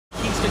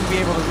going to be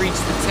able to reach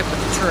the tip of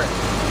the tree.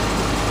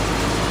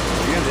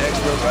 You're the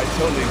expert, but I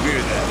totally agree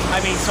with that. I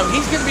mean, so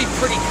he's going to be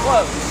pretty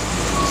close.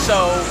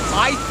 So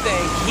I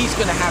think he's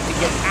going to have to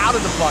get out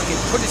of the bucket,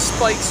 put his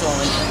spikes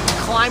on,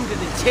 climb to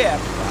the tip,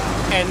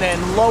 and then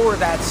lower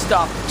that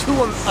stuff to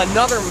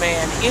another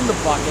man in the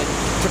bucket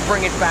to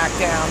bring it back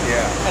down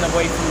and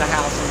away from the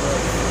house and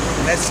roof.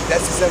 And that's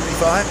the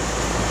 75?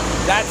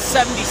 That's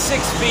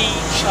 76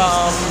 feet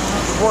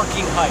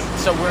working height.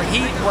 So where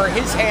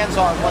his hands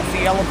are once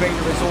the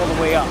elevator is all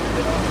the way up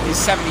is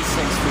 76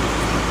 feet.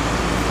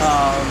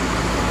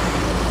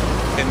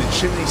 And the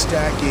chimney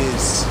stack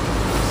is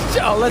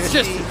let's 50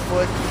 just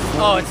foot,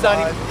 45. Oh, it's not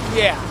even,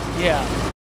 yeah.